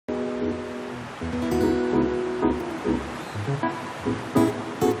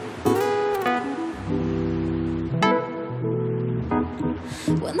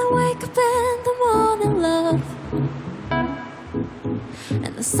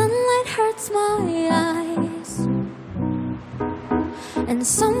sunlight hurts my eyes, and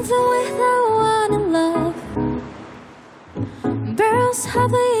something without one in love burrows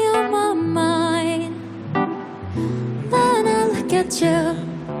heavily on my mind. Then I look at you,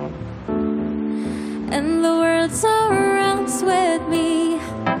 and the world surrounds with me.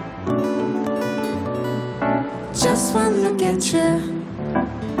 Just one look at you,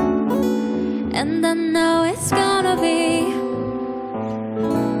 and I know it's gonna be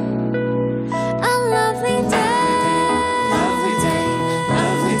a lovely day. Lovely day,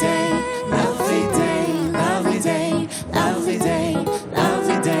 lovely day, lovely day, lovely day, lovely day,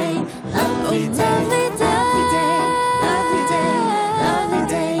 lovely day, lovely day, lovely day, lovely day, lovely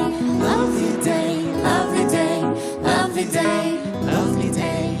day, lovely day, lovely day, lovely day, lovely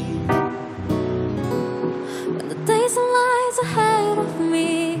day. When the days and lies ahead of me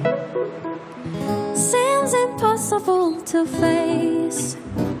seems impossible to face,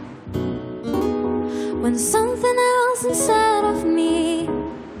 when something else inside of me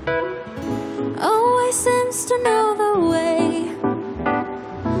always seems to know the way,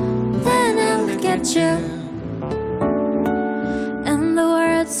 then I look at you, and the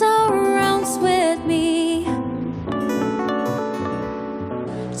world surrounds with me.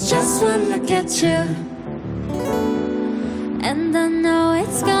 Just one look at you, and I know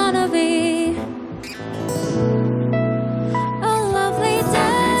it's gonna be a lovely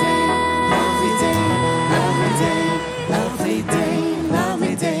day. Lovely day, lovely day, lovely day,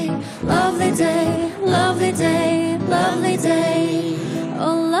 lovely day, lovely day, lovely day, lovely day, a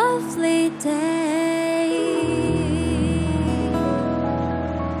lovely day.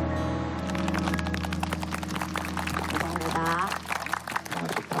 감사합니다.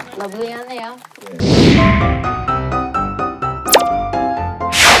 러블리하네요.